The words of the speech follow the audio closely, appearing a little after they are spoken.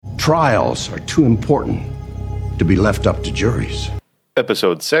Trials are too important to be left up to juries.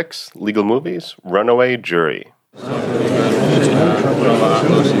 Episode 6, Legal Movies, Runaway Jury.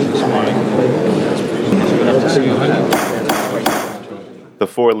 The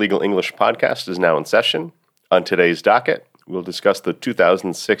For Legal English podcast is now in session. On today's docket, we'll discuss the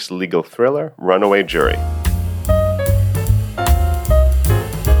 2006 legal thriller, Runaway Jury.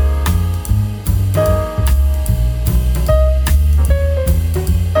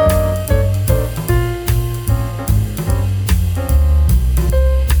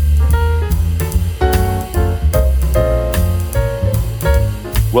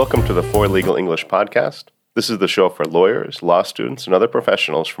 Welcome to the For Legal English podcast. This is the show for lawyers, law students, and other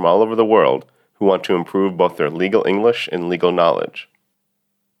professionals from all over the world who want to improve both their legal English and legal knowledge.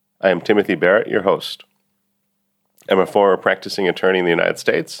 I am Timothy Barrett, your host. I'm a former practicing attorney in the United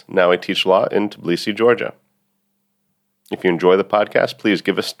States. Now I teach law in Tbilisi, Georgia. If you enjoy the podcast, please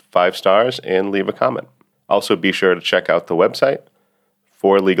give us 5 stars and leave a comment. Also, be sure to check out the website,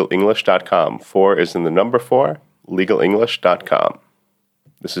 forlegalenglish.com. 4 is in the number 4, legalenglish.com.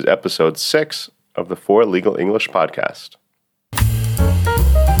 This is episode 6 of the For Legal English podcast.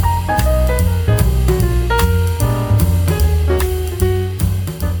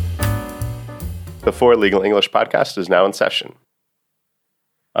 The For Legal English podcast is now in session.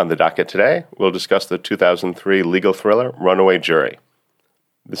 On the docket today, we'll discuss the 2003 legal thriller, Runaway Jury.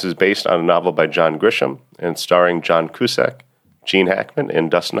 This is based on a novel by John Grisham and starring John Cusack, Gene Hackman, and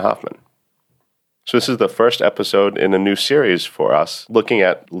Dustin Hoffman. So this is the first episode in a new series for us looking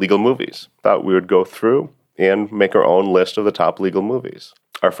at legal movies. Thought we would go through and make our own list of the top legal movies.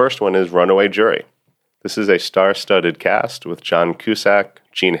 Our first one is Runaway Jury. This is a star-studded cast with John Cusack,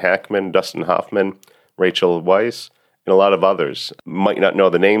 Gene Hackman, Dustin Hoffman, Rachel Weisz, and a lot of others. Might not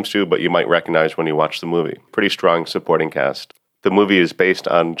know the names to, but you might recognize when you watch the movie. Pretty strong supporting cast. The movie is based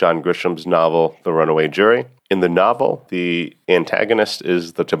on John Grisham's novel, The Runaway Jury. In the novel, the antagonist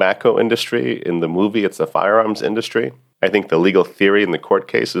is the tobacco industry. In the movie, it's the firearms industry. I think the legal theory in the court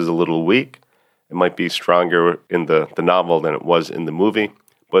case is a little weak. It might be stronger in the novel than it was in the movie,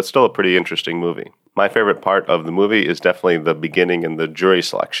 but it's still a pretty interesting movie. My favorite part of the movie is definitely the beginning and the jury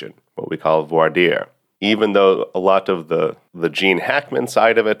selection, what we call voir dire. Even though a lot of the Gene Hackman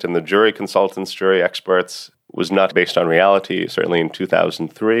side of it and the jury consultants, jury experts, was not based on reality, certainly in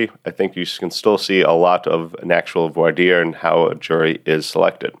 2003, I think you can still see a lot of an actual voir dire and how a jury is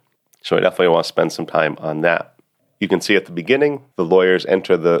selected. So I definitely want to spend some time on that. You can see at the beginning, the lawyers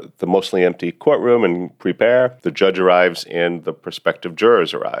enter the mostly empty courtroom and prepare. The judge arrives and the prospective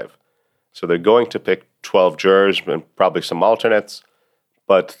jurors arrive. So they're going to pick 12 jurors and probably some alternates,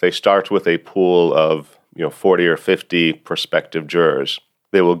 but they start with a pool of 40 or 50 prospective jurors.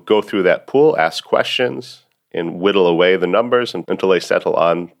 They will go through that pool, ask questions, and whittle away the numbers until they settle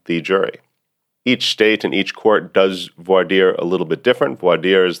on the jury. Each state and each court does voir dire a little bit different. Voir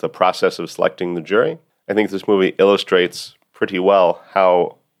dire is the process of selecting the jury. I think this movie illustrates pretty well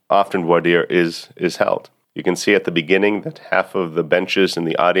how often voir dire is held. You can see at the beginning that half of the benches in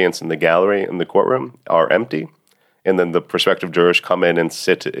the audience in the gallery in the courtroom are empty, and then the prospective jurors come in and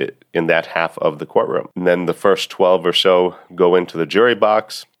sit in that half of the courtroom. And then the first 12 or so go into the jury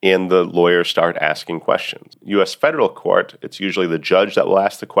box, and the lawyers start asking questions. U.S. federal court, it's usually the judge that will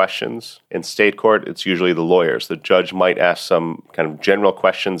ask the questions. In state court, it's usually the lawyers. The judge might ask some kind of general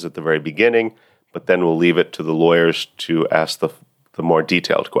questions at the very beginning, but then we'll leave it to the lawyers to ask the more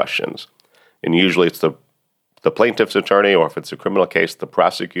detailed questions. And usually it's the plaintiff's attorney, or if it's a criminal case, the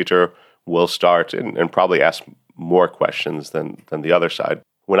prosecutor will start and probably ask more questions than the other side.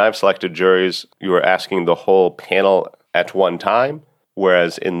 When I've selected juries, you are asking the whole panel at one time,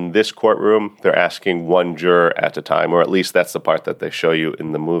 whereas in this courtroom, they're asking one juror at a time, or at least that's the part that they show you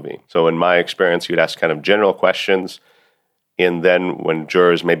in the movie. So in my experience, you'd ask kind of general questions, and then when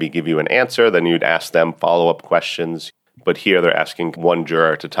jurors maybe give you an answer, then you'd ask them follow-up questions. But here they're asking one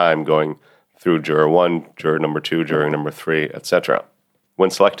juror at a time, going through juror 1, juror number 2, juror number 3, etc. When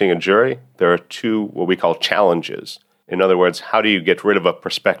selecting a jury, there are 2 what we call challenges. In other words, how do you get rid of a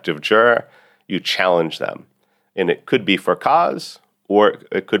prospective juror? You challenge them. And it could be for cause, or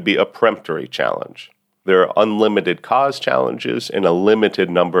it could be a peremptory challenge. There are unlimited cause challenges and a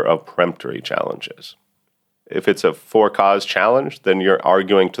limited number of peremptory challenges. If it's a for-cause challenge, then you're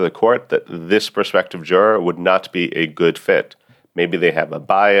arguing to the court that this prospective juror would not be a good fit. Maybe they have a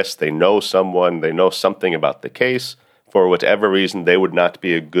bias, they know someone, they know something about the case. For whatever reason, they would not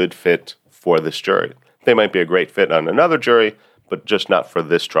be a good fit for this jury. They might be a great fit on another jury, but just not for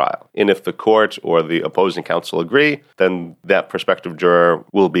this trial. And if the court or the opposing counsel agree, then that prospective juror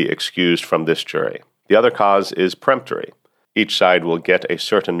will be excused from this jury. The other cause is peremptory. Each side will get a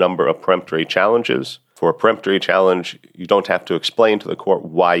certain number of peremptory challenges. For a peremptory challenge, you don't have to explain to the court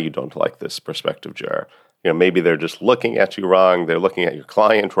why you don't like this prospective juror. Maybe they're just looking at you wrong, they're looking at your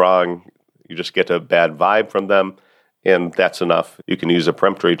client wrong, you just get a bad vibe from them, and that's enough. You can use a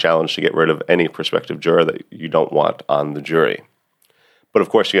peremptory challenge to get rid of any prospective juror that you don't want on the jury. But of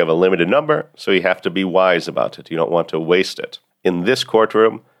course, you have a limited number, so you have to be wise about it. You don't want to waste it. In this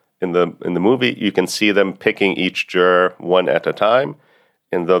courtroom, in the movie, you can see them picking each juror one at a time,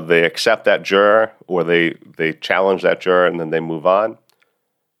 and though they accept that juror or they challenge that juror and then they move on.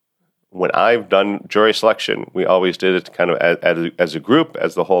 When I've done jury selection, we always did it kind of as a group,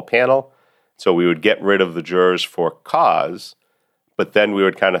 as the whole panel. So we would get rid of the jurors for cause, but then we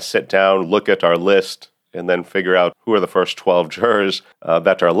would kind of sit down, look at our list, and then figure out who are the first 12 jurors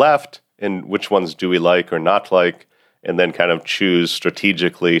that are left, and which ones do we like or not like, and then kind of choose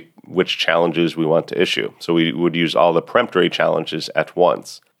strategically which challenges we want to issue. So we would use all the peremptory challenges at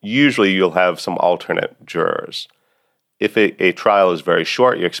once. Usually you'll have some alternate jurors. If a trial is very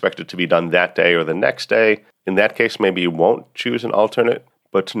short, you expect it to be done that day or the next day. In that case, maybe you won't choose an alternate.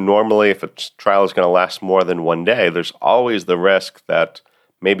 But normally, if a trial is going to last more than one day, there's always the risk that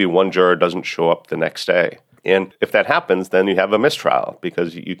maybe one juror doesn't show up the next day. And if that happens, then you have a mistrial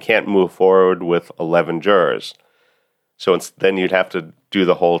because you can't move forward with 11 jurors. So then you'd have to do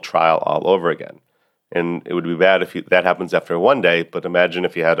the whole trial all over again. And it would be bad if that happens after one day, but imagine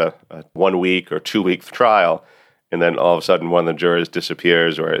if you had a 1 week or 2 week trial, and then all of a sudden one of the jurors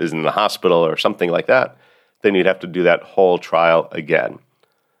disappears or is in the hospital or something like that, then you'd have to do that whole trial again.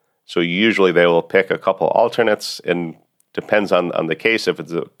 So usually they will pick a couple alternates, and depends on the case. If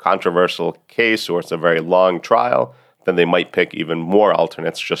it's a controversial case or it's a very long trial, then they might pick even more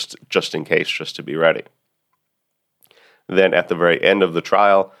alternates just in case, just to be ready. Then at the very end of the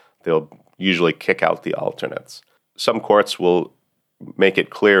trial, they'll usually kick out the alternates. Some courts will make it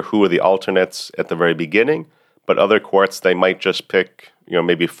clear who are the alternates at the very beginning, but other courts, they might just pick,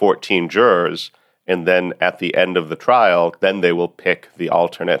 maybe 14 jurors, and then at the end of the trial, then they will pick the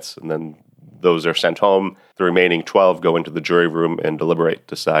alternates, and then those are sent home. The remaining 12 go into the jury room and deliberate,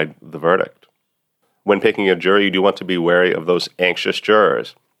 decide the verdict. When picking a jury, you do want to be wary of those anxious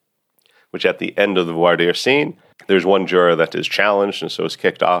jurors, which at the end of the voir dire scene, there's one juror that is challenged and so is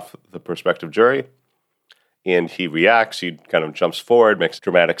kicked off the prospective jury, and he reacts, he kind of jumps forward, makes a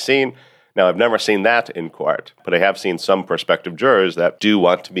dramatic scene. Now, I've never seen that in court, but I have seen some prospective jurors that do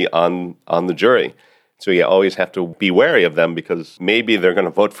want to be on the jury. So you always have to be wary of them because maybe they're going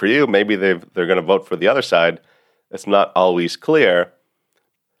to vote for you, maybe they're going to vote for the other side. It's not always clear,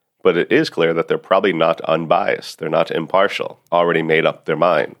 but it is clear that they're probably not unbiased. They're not impartial, already made up their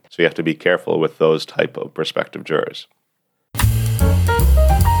mind. So you have to be careful with those type of prospective jurors.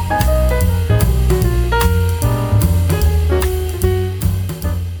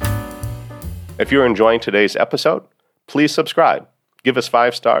 If you're enjoying today's episode, please subscribe, give us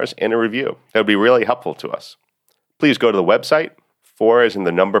 5 stars and a review. That would be really helpful to us. Please go to the website, 4 is in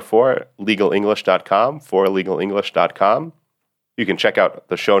the number 4, legalenglish.com, 4legalenglish.com. You can check out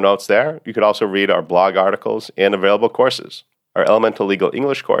the show notes there. You could also read our blog articles and available courses. Our Elemental Legal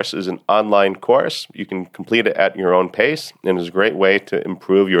English course is an online course. You can complete it at your own pace, and is a great way to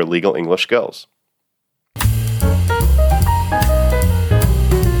improve your legal English skills.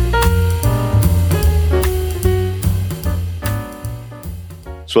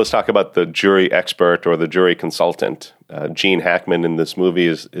 So let's talk about the jury expert or the jury consultant. Gene Hackman in this movie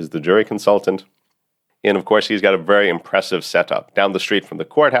is the jury consultant. And of course, he's got a very impressive setup. Down the street from the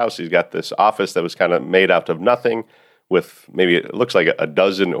courthouse, he's got this office that was kind of made out of nothing with maybe it looks like a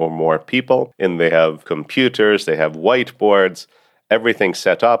dozen or more people. And they have computers, they have whiteboards, everything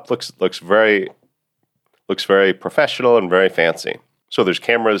set up. Looks very professional and very fancy. So there's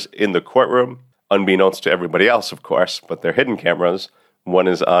cameras in the courtroom, unbeknownst to everybody else, of course, but they're hidden cameras. One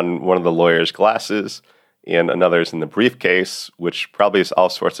is on one of the lawyer's glasses, and another is in the briefcase, which probably is all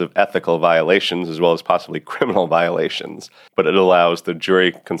sorts of ethical violations as well as possibly criminal violations. But it allows the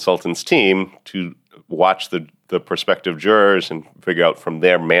jury consultant's team to watch the prospective jurors and figure out from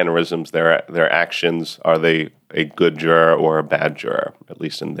their mannerisms, their actions, are they a good juror or a bad juror, at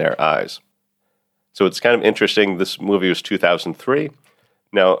least in their eyes. So it's kind of interesting. This movie was 2003.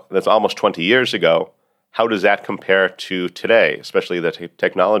 Now, that's almost 20 years ago. How does that compare to today, especially the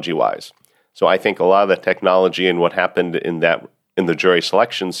technology-wise? So I think a lot of the technology and what happened in the jury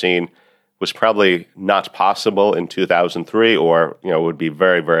selection scene was probably not possible in 2003, or would be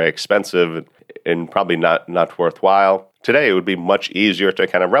very, very expensive and probably not worthwhile. Today, it would be much easier to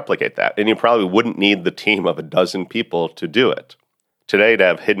kind of replicate that, and you probably wouldn't need the team of a dozen people to do it. Today, to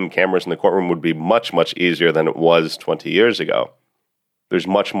have hidden cameras in the courtroom would be much, much easier than it was 20 years ago. There's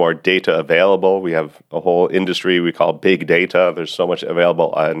much more data available. We have a whole industry we call big data. There's so much available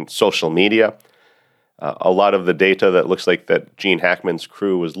on social media. A lot of the data that looks like that Gene Hackman's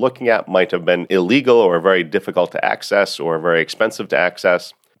crew was looking at might have been illegal or very difficult to access or very expensive to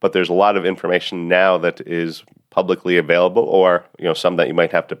access. But there's a lot of information now that is publicly available, or some that you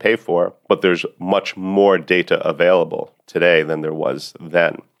might have to pay for. But there's much more data available today than there was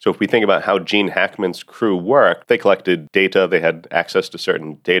then. So if we think about how Gene Hackman's crew worked, they collected data, they had access to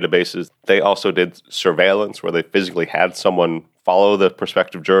certain databases. They also did surveillance where they physically had someone follow the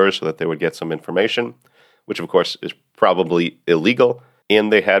prospective jurors so that they would get some information, which of course is probably illegal.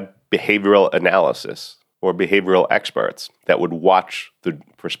 And they had behavioral analysis or behavioral experts that would watch the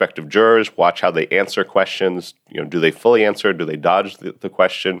prospective jurors, watch how they answer questions. Do they fully answer? Do they dodge the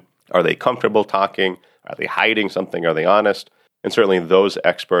question? Are they comfortable talking? Are they hiding something? Are they honest? And certainly those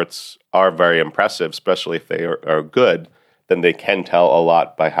experts are very impressive, especially if they are good. Then they can tell a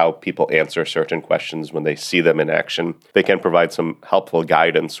lot by how people answer certain questions when they see them in action. They can provide some helpful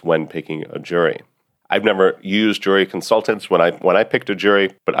guidance when picking a jury. I've never used jury consultants when I picked a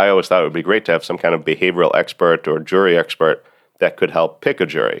jury, but I always thought it would be great to have some kind of behavioral expert or jury expert that could help pick a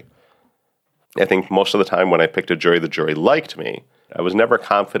jury. I think most of the time when I picked a jury, the jury liked me. I was never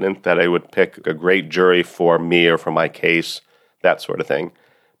confident that I would pick a great jury for me or for my case, that sort of thing,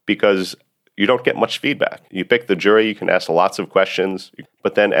 because you don't get much feedback. You pick the jury, you can ask lots of questions,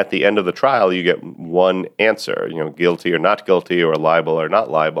 but then at the end of the trial, you get one answer, guilty or not guilty or liable or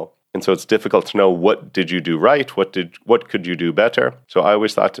not liable. And so it's difficult to know what did you do right, what could you do better. So I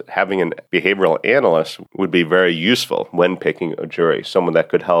always thought having a behavioral analyst would be very useful when picking a jury, someone that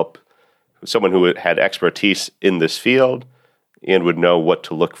could help, someone who had expertise in this field and would know what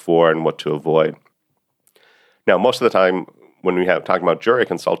to look for and what to avoid. Now, most of the time when we have talking about jury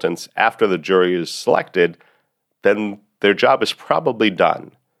consultants, after the jury is selected, then their job is probably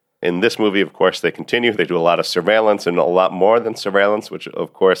done. In this movie, of course, they continue. They do a lot of surveillance and a lot more than surveillance, which,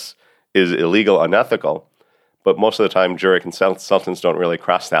 of course, is illegal, unethical. But most of the time, jury consultants don't really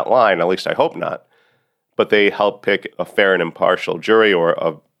cross that line, at least I hope not. But they help pick a fair and impartial jury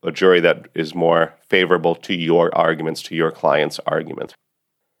or a jury that is more favorable to your arguments, to your client's argument.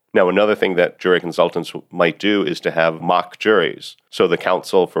 Now, another thing that jury consultants might do is to have mock juries. So the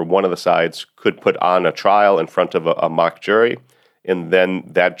counsel for one of the sides could put on a trial in front of a mock jury, and then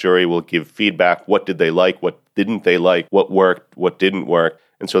that jury will give feedback. What did they like? What didn't they like? What worked? What didn't work?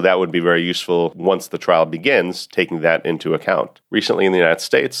 And so that would be very useful once the trial begins, taking that into account. Recently in the United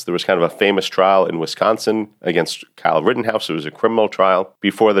States, there was kind of a famous trial in Wisconsin against Kyle Rittenhouse. It was a criminal trial.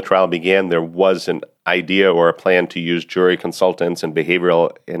 Before the trial began, there was an idea or a plan to use jury consultants and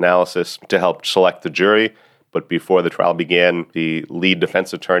behavioral analysis to help select the jury. But before the trial began, the lead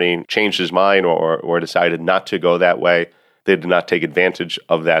defense attorney changed his mind or decided not to go that way. They did not take advantage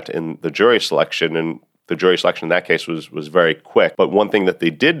of that in the jury selection, and the jury selection in that case was very quick. But one thing that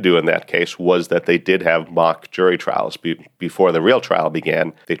they did do in that case was that they did have mock jury trials before the real trial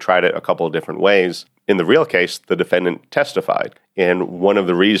began. They tried it a couple of different ways. In the real case, the defendant testified. And one of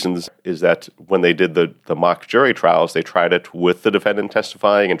the reasons is that when they did the mock jury trials, they tried it with the defendant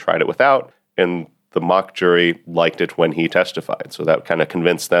testifying and tried it without. And the mock jury liked it when he testified. So that kind of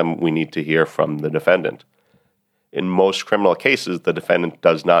convinced them we need to hear from the defendant. In most criminal cases, the defendant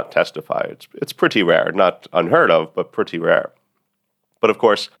does not testify. It's pretty rare, not unheard of, but pretty rare. But of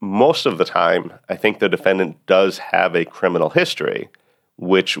course, most of the time, I think the defendant does have a criminal history,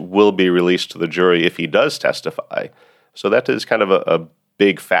 which will be released to the jury if he does testify. So that is kind of a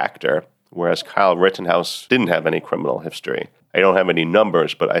big factor, whereas Kyle Rittenhouse didn't have any criminal history. I don't have any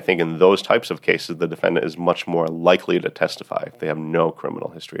numbers, but I think in those types of cases, the defendant is much more likely to testify if they have no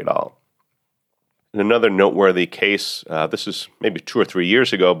criminal history at all. In another noteworthy case, this is maybe 2 or 3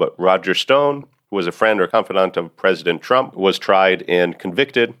 years ago, but Roger Stone, who was a friend or confidant of President Trump, was tried and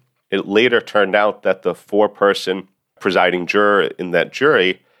convicted. It later turned out that the 4-person presiding juror in that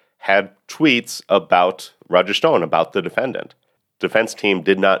jury had tweets about Roger Stone, about the defendant. Defense team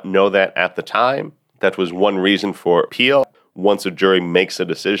did not know that at the time. That was one reason for appeal. Once a jury makes a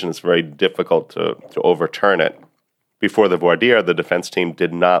decision, it's very difficult to overturn it. Before the voir dire, the defense team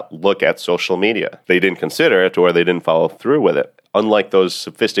did not look at social media. They didn't consider it or they didn't follow through with it. Unlike those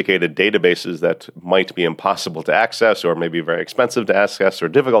sophisticated databases that might be impossible to access or maybe very expensive to access or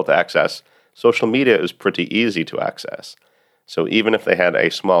difficult to access, social media is pretty easy to access. So even if they had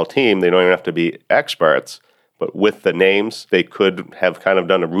a small team, they don't even have to be experts, but with the names, they could have kind of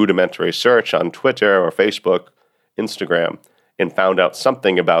done a rudimentary search on Twitter or Facebook, Instagram, and found out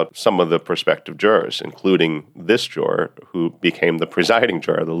something about some of the prospective jurors, including this juror who became the presiding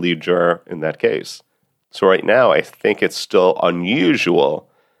juror, the lead juror in that case. So right now, I think it's still unusual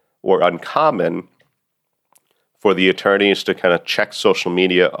or uncommon for the attorneys to kind of check social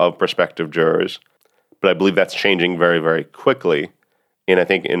media of prospective jurors, but I believe that's changing very, very quickly. And I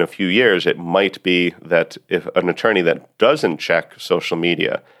think in a few years, it might be that if an attorney that doesn't check social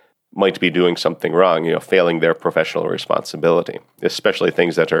media might be doing something wrong, failing their professional responsibility, especially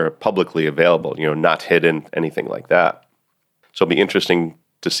things that are publicly available, not hidden, anything like that. So it'll be interesting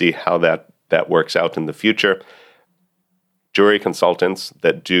to see how that works out in the future. Jury consultants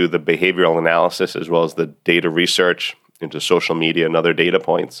that do the behavioral analysis as well as the data research into social media and other data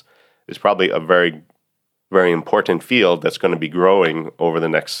points is probably a very, very important field that's going to be growing over the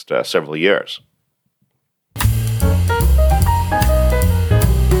next several years.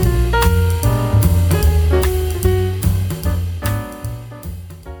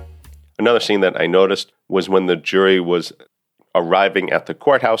 Another scene that I noticed was when the jury was arriving at the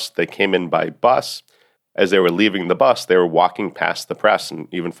courthouse. They came in by bus. As they were leaving the bus, they were walking past the press, and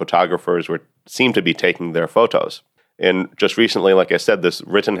even photographers seemed to be taking their photos. And just recently, like I said, this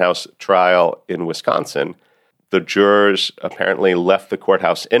Rittenhouse trial in Wisconsin, the jurors apparently left the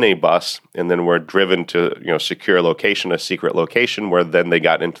courthouse in a bus and then were driven to secure location, a secret location, where then they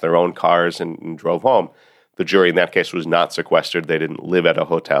got into their own cars and drove home. The jury in that case was not sequestered. They didn't live at a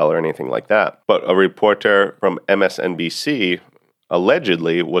hotel or anything like that. But a reporter from MSNBC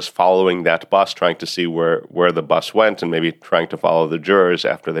allegedly was following that bus, trying to see where the bus went and maybe trying to follow the jurors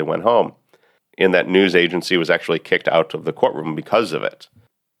after they went home. And that news agency was actually kicked out of the courtroom because of it.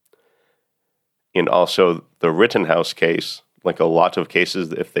 And also the Rittenhouse case, like a lot of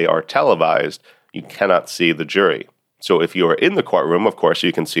cases, if they are televised, you cannot see the jury. So if you are in the courtroom, of course,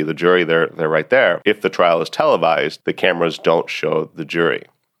 you can see the jury. They're right there. If the trial is televised, the cameras don't show the jury.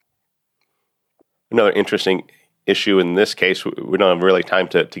 Another interesting issue in this case, we don't have really time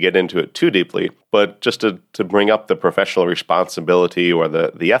to get into it too deeply, but just to bring up the professional responsibility or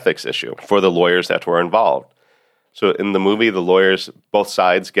the ethics issue for the lawyers that were involved. So in the movie, the lawyers, both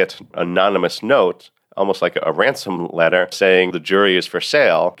sides get an anonymous note, almost like a ransom letter, saying the jury is for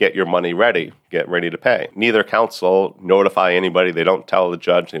sale, get your money ready, get ready to pay. Neither counsel notify anybody, they don't tell the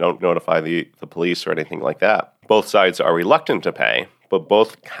judge, they don't notify the police or anything like that. Both sides are reluctant to pay, but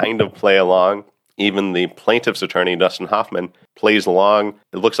both kind of play along. Even the plaintiff's attorney, Dustin Hoffman, plays along.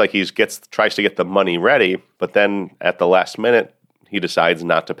 It looks like he tries to get the money ready, but then at the last minute, he decides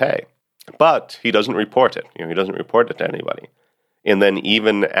not to pay. But he doesn't report it. He doesn't report it to anybody. And then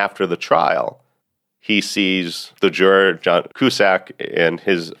even after the trial, he sees the juror, John Cusack, and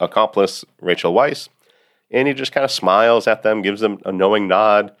his accomplice, Rachel Weisz, and he just kind of smiles at them, gives them a knowing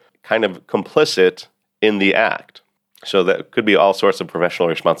nod, kind of complicit in the act. So that could be all sorts of professional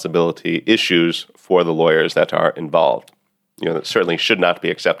responsibility issues for the lawyers that are involved. That certainly should not be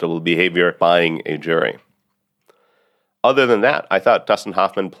acceptable behavior buying a jury. Other than that, I thought Dustin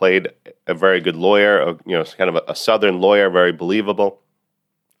Hoffman played a very good lawyer, kind of a Southern lawyer, very believable.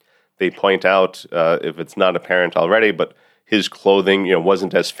 They point out, if it's not apparent already, but his clothing,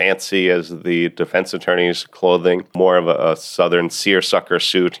 wasn't as fancy as the defense attorney's clothing, more of a Southern seersucker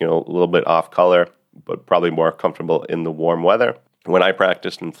suit, a little bit off color, but probably more comfortable in the warm weather. When I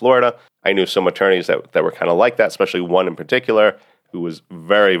practiced in Florida, I knew some attorneys that were kind of like that, especially one in particular who was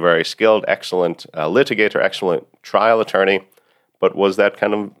very, very skilled, excellent litigator, excellent trial attorney, but was that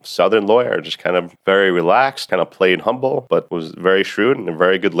kind of Southern lawyer, just kind of very relaxed, kind of played humble, but was very shrewd and a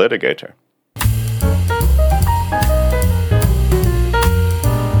very good litigator.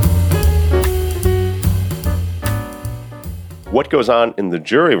 What goes on in the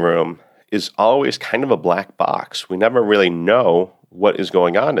jury room is always kind of a black box. We never really know what is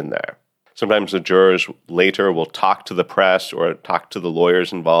going on in there. Sometimes the jurors later will talk to the press or talk to the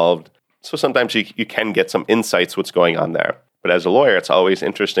lawyers involved. So sometimes you can get some insights what's going on there. But as a lawyer, it's always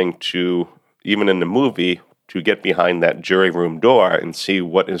interesting to, even in the movie, to get behind that jury room door and see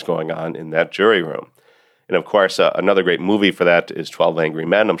what is going on in that jury room. And of course, another great movie for that is 12 Angry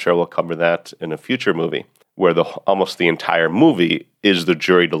Men. I'm sure we'll cover that in a future movie, where almost the entire movie is the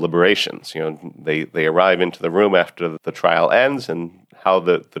jury deliberations. They arrive into the room after the trial ends and how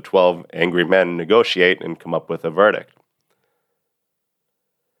the 12 angry men negotiate and come up with a verdict.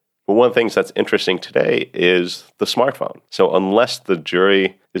 But one of the things that's interesting today is the smartphone. So unless the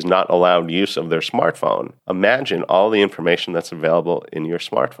jury is not allowed use of their smartphone, imagine all the information that's available in your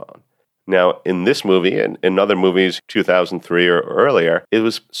smartphone. Now, in this movie and in other movies, 2003 or earlier, it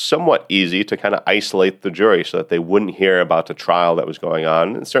was somewhat easy to kind of isolate the jury so that they wouldn't hear about the trial that was going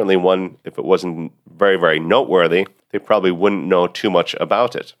on. And certainly one, if it wasn't very, very noteworthy, they probably wouldn't know too much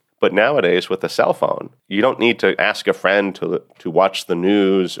about it. But nowadays, with a cell phone, you don't need to ask a friend to watch the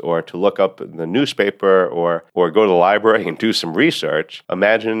news or to look up the newspaper or go to the library and do some research.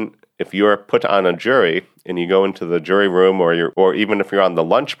 Imagine if you're put on a jury and you go into the jury room or even if you're on the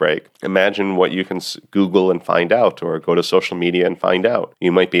lunch break, imagine what you can Google and find out or go to social media and find out.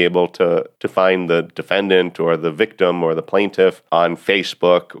 You might be able to find the defendant or the victim or the plaintiff on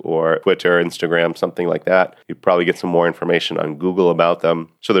Facebook or Twitter, Instagram, something like that. You'd probably get some more information on Google about them.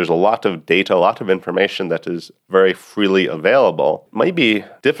 So there's a lot of data, a lot of information that is very freely available. It might be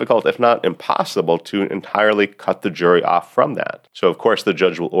difficult, if not impossible, to entirely cut the jury off from that. So of course the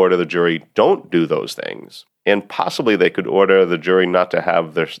judge will order the jury, don't do those things. And possibly they could order the jury not to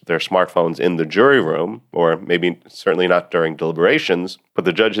have their smartphones in the jury room, or maybe certainly not during deliberations, but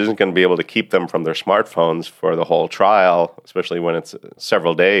the judge isn't going to be able to keep them from their smartphones for the whole trial, especially when it's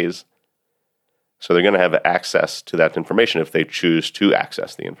several days. So they're going to have access to that information if they choose to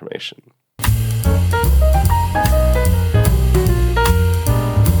access the information.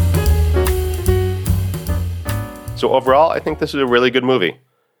 So overall, I think this is a really good movie.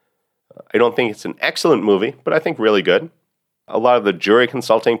 I don't think it's an excellent movie, but I think really good. A lot of the jury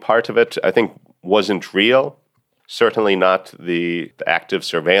consulting part of it, I think, wasn't real. Certainly not the active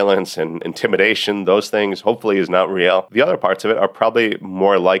surveillance and intimidation. Those things, hopefully, is not real. The other parts of it are probably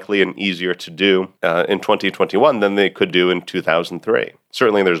more likely and easier to do in 2021 than they could do in 2003.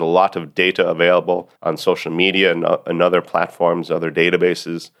 Certainly, there's a lot of data available on social media and other platforms, other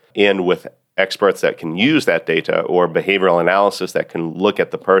databases, and with experts that can use that data or behavioral analysis that can look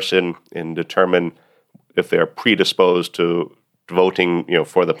at the person and determine if they're predisposed to voting,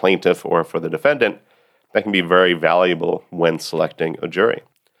 for the plaintiff or for the defendant. That can be very valuable when selecting a jury.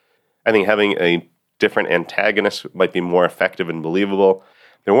 I think having a different antagonist might be more effective and believable.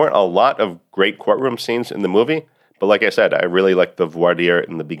 There weren't a lot of great courtroom scenes in the movie, but like I said, I really liked the voir dire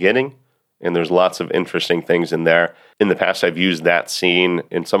in the beginning. And there's lots of interesting things in there. In the past, I've used that scene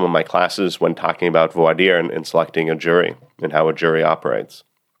in some of my classes when talking about voir dire and selecting a jury and how a jury operates.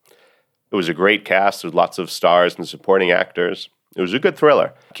 It was a great cast. There's lots of stars and supporting actors. It was a good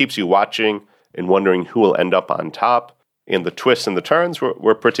thriller. It keeps you watching and wondering who will end up on top. And the twists and the turns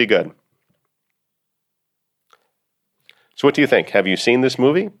were pretty good. So what do you think? Have you seen this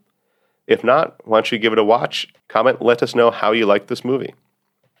movie? If not, why don't you give it a watch? Comment, let us know how you like this movie.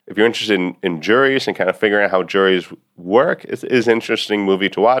 If you're interested in juries and kind of figuring out how juries work, it is an interesting movie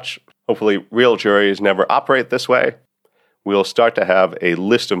to watch. Hopefully, real juries never operate this way. We'll start to have a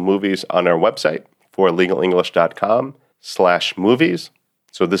list of movies on our website for legalenglish.com/movies.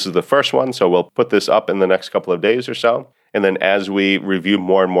 So this is the first one, so we'll put this up in the next couple of days or so. And then as we review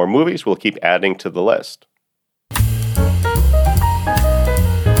more and more movies, we'll keep adding to the list.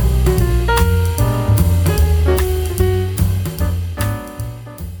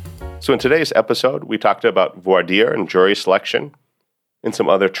 So in today's episode, we talked about voir dire and jury selection and some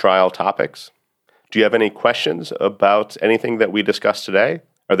other trial topics. Do you have any questions about anything that we discussed today?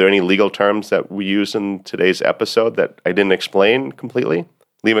 Are there any legal terms that we use in today's episode that I didn't explain completely?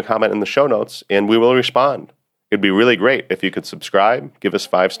 Leave a comment in the show notes and we will respond. It'd be really great if you could subscribe, give us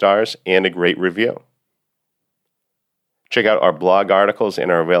 5 stars, and a great review. Check out our blog articles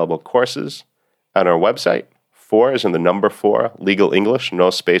and our available courses on our website. 4 is in the number 4, Legal English,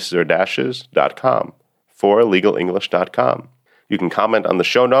 no spaces or dashes.com. 4legalenglish.com. You can comment on the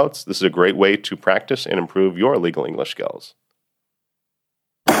show notes. This is a great way to practice and improve your legal English skills.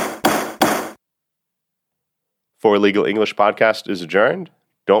 For Legal English Podcast is adjourned.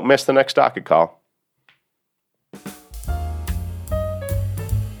 Don't miss the next docket call.